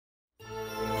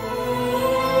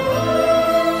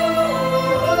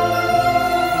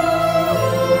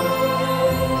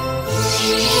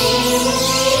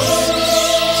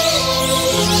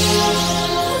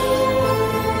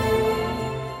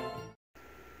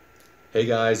Hey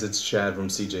guys, it's Chad from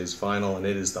CJ's Vinyl, and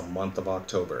it is the month of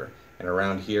October. And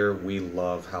around here, we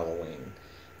love Halloween.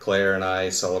 Claire and I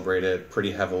celebrate it pretty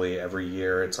heavily every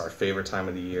year. It's our favorite time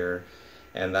of the year,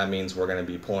 and that means we're going to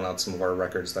be pulling out some of our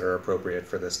records that are appropriate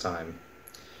for this time.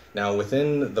 Now,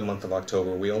 within the month of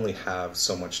October, we only have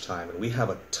so much time, and we have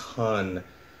a ton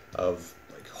of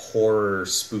horror,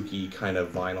 spooky kind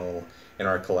of vinyl in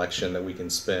our collection that we can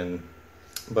spin.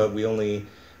 But we only,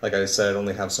 like I said,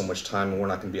 only have so much time, and we're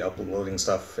not going to be uploading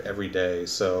stuff every day.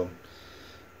 So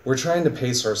we're trying to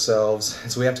pace ourselves,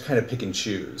 and so we have to kind of pick and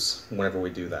choose whenever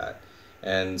we do that.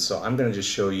 And so I'm going to just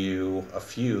show you a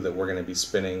few that we're going to be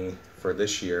spinning for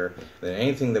this year. And then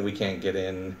anything that we can't get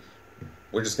in,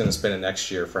 we're just going to spin it next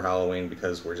year for Halloween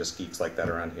because we're just geeks like that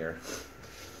around here.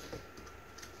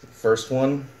 The first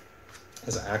one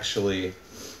is actually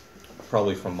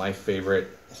probably from my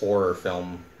favorite horror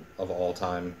film of all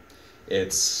time.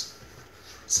 It's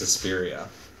Suspiria,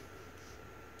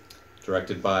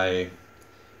 directed by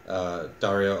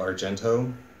Dario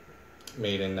Argento,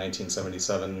 made in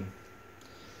 1977.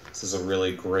 This is a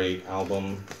really great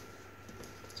album.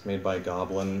 It's made by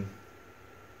Goblin.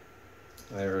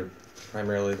 They're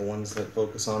primarily the ones that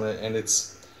focus on it, and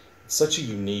it's such a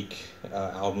unique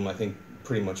album, I think,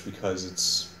 pretty much because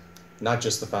it's not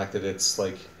just the fact that it's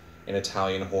like an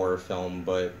Italian horror film,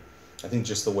 but I think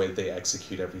just the way that they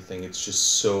execute everything, it's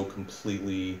just so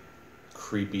completely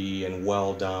creepy and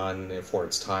well done for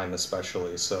its time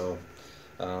especially. So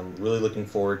really looking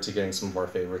forward to getting some of our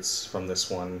favorites from this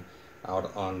one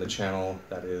out on the channel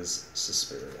that is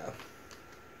Suspiria.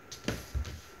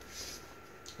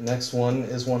 Next one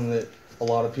is one that a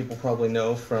lot of people probably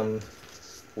know from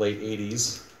late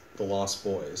 80s, The Lost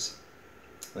Boys.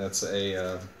 That's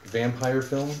a vampire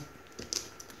film,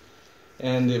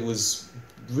 and it was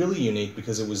really unique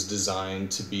because it was designed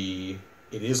to be,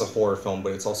 it is a horror film,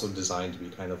 but it's also designed to be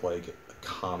kind of like a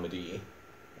comedy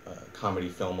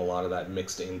film, a lot of that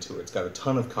mixed into it. It's got a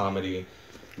ton of comedy,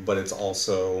 but it's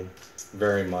also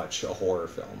very much a horror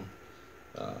film.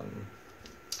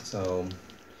 So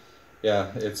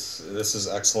yeah, this is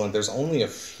excellent. There's only a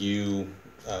few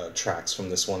tracks from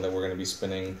this one that we're going to be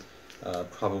spinning,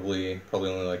 probably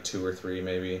only like 2 or 3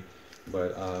 maybe,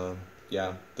 but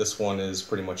yeah, this one is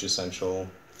pretty much essential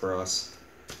for us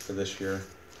for this year.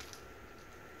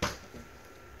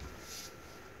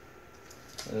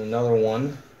 And another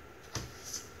one,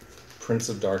 Prince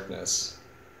of Darkness,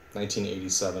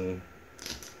 1987.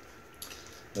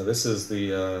 Now this is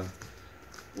the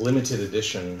limited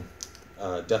edition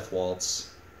Death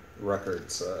Waltz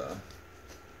Records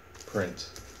print.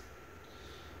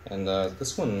 And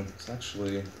this one is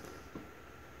actually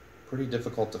pretty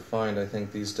difficult to find, I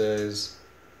think, these days,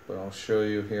 but I'll show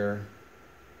you here.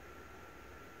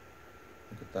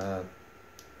 Look at that.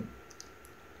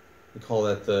 We call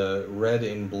that the red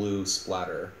and blue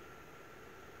splatter.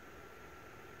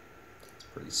 It's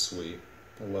pretty sweet.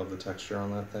 I love the texture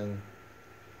on that thing.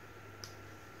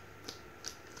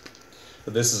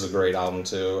 But this is a great album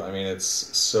too. I mean, it's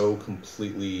so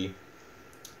completely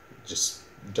just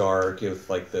dark with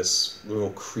like this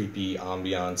little creepy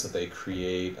ambiance that they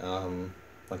create,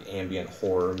 like ambient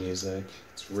horror music.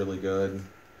 It's really good.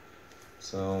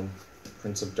 So,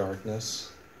 Prince of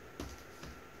Darkness.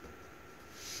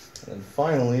 And then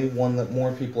finally, one that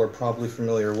more people are probably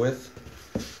familiar with,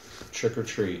 Trick or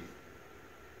Treat.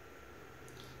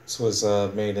 This was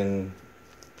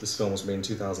this film was made in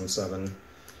 2007.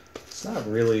 It's not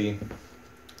really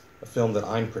a film that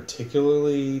I'm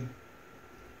particularly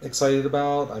excited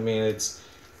about. I mean, it's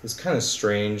kind of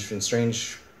strange, and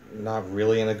strange not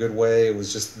really in a good way. It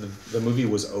was just, the movie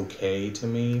was okay to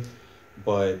me,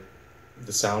 but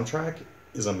the soundtrack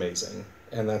is amazing,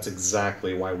 and that's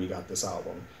exactly why we got this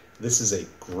album. This is a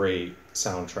great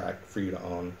soundtrack for you to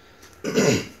own.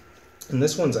 And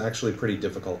this one's actually pretty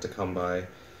difficult to come by.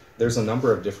 There's a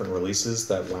number of different releases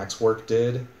that Waxwork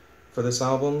did for this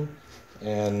album,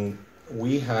 and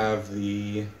we have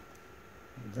I'm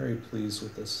very pleased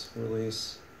with this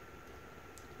release.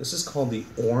 This is called the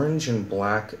Orange and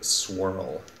Black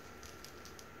Swirl.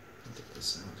 Get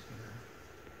this out here.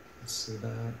 Let's see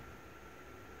that.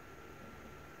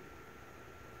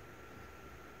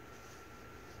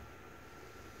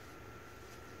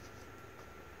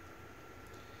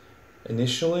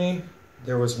 Initially,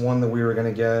 there was one that we were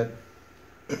going to get.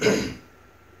 You can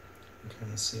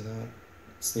kind of see that.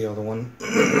 It's the other one.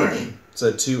 It's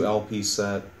a 2 LP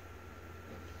set.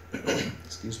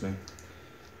 Excuse me.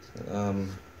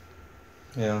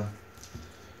 Yeah.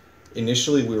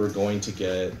 Initially, we were going to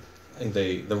get, I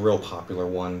think the real popular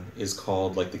one is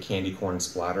called like the Candy Corn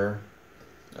Splatter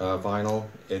vinyl.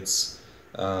 It's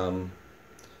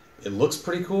it looks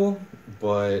pretty cool,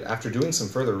 but after doing some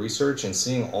further research and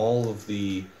seeing all of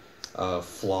the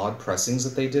flawed pressings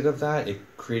that they did of that, it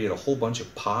created a whole bunch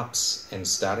of pops and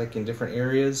static in different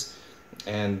areas,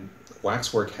 and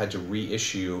Waxwork had to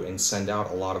reissue and send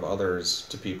out a lot of others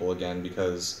to people again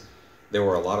because there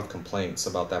were a lot of complaints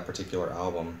about that particular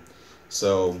album.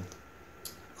 So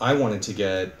I wanted to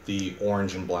get the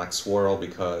orange and black swirl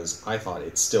because I thought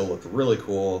it still looked really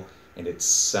cool and it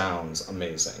sounds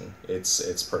amazing.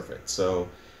 It's perfect. So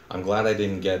I'm glad I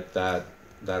didn't get that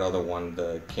other one,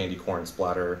 the candy corn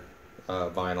splatter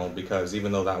vinyl, because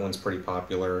even though that one's pretty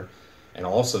popular and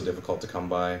also difficult to come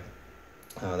by,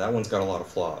 that one's got a lot of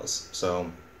flaws.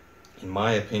 So in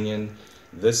my opinion,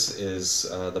 this is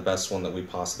the best one that we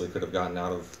possibly could have gotten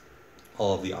out of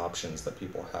all of the options that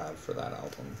people have for that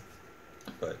album.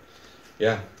 But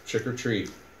yeah, Trick or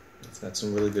Treat. It's got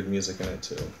some really good music in it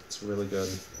too. It's really good.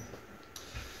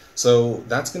 So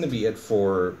that's going to be it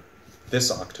for this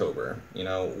October. You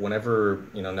know, whenever,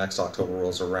 you know, next October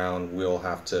rolls around, we'll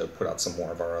have to put out some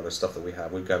more of our other stuff that we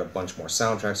have. We've got a bunch more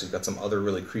soundtracks. We've got some other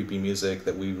really creepy music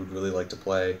that we would really like to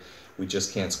play. We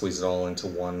just can't squeeze it all into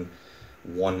one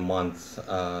month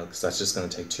because that's just going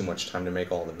to take too much time to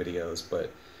make all the videos.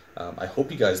 But I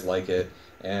hope you guys like it.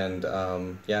 And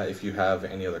yeah, if you have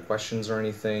any other questions or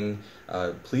anything,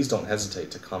 please don't hesitate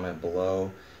to comment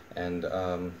below. And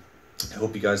I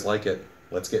hope you guys like it.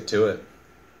 Let's get to it.